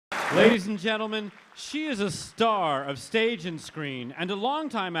Ladies and gentlemen, she is a star of stage and screen and a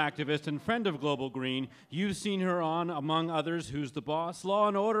longtime activist and friend of Global Green. You've seen her on, among others, Who's the Boss, Law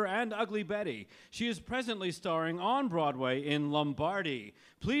and Order, and Ugly Betty. She is presently starring on Broadway in Lombardi.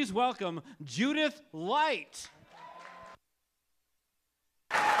 Please welcome Judith Light.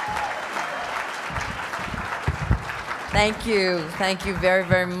 Thank you very,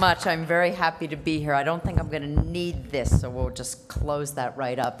 very much. I'm very happy to be here. I don't think I'm going to need this, so we'll just close that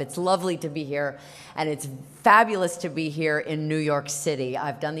right up. It's lovely to be here, and it's fabulous to be here in New York City.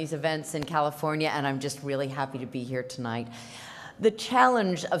 I've done these events in California, and I'm just really happy to be here tonight. The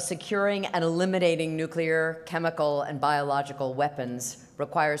challenge of securing and eliminating nuclear, chemical, and biological weapons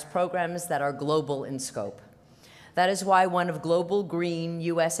requires programs that are global in scope. That is why one of Global Green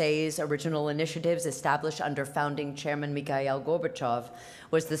USA's original initiatives, established under founding Chairman Mikhail Gorbachev,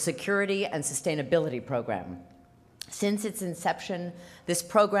 was the Security and Sustainability Program. Since its inception, this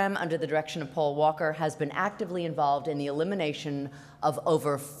program, under the direction of Paul Walker, has been actively involved in the elimination of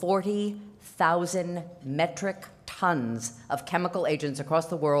over 40,000 metric tons of chemical agents across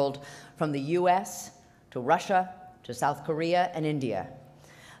the world, from the US to Russia to South Korea and India.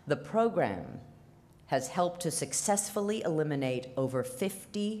 The program has helped to successfully eliminate over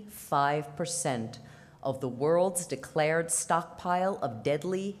 55% of the world's declared stockpile of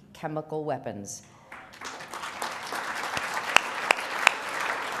deadly chemical weapons.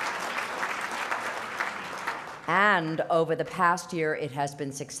 And over the past year, it has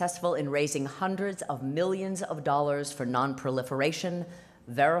been successful in raising hundreds of millions of dollars for non-proliferation,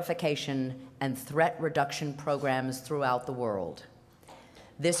 verification, and threat reduction programs throughout the world.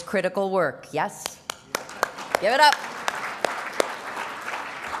 This critical work, yes? Give it up.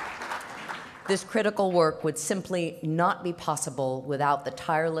 This critical work would simply not be possible without the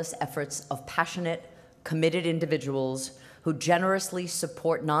tireless efforts of passionate, committed individuals who generously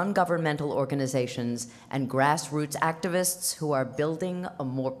support non-governmental organizations and grassroots activists who are building a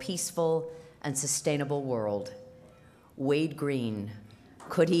more peaceful and sustainable world. Wade Green,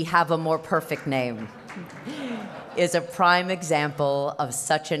 could he have a more perfect name, is a prime example of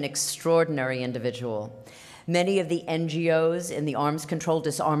such an extraordinary individual. Many of the NGOs in the arms control,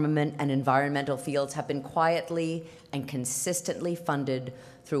 disarmament, and environmental fields have been quietly and consistently funded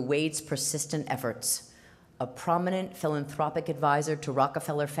through Wade's persistent efforts. A prominent philanthropic advisor to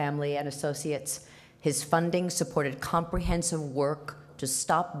Rockefeller Family and Associates, his funding supported comprehensive work to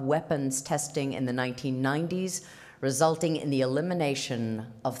stop weapons testing in the 1990s, resulting in the elimination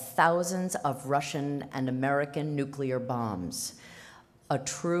of thousands of Russian and American nuclear bombs. A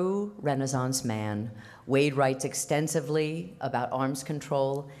true Renaissance man, Wade writes extensively about arms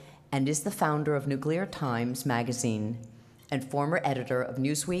control and is the founder of Nuclear Times magazine and former editor of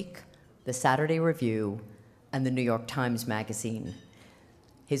Newsweek, the Saturday Review, and the New York Times magazine.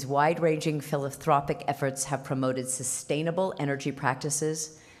 His wide-ranging philanthropic efforts have promoted sustainable energy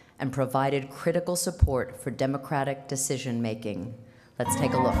practices and provided critical support for democratic decision-making. Let's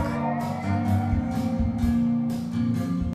take a look.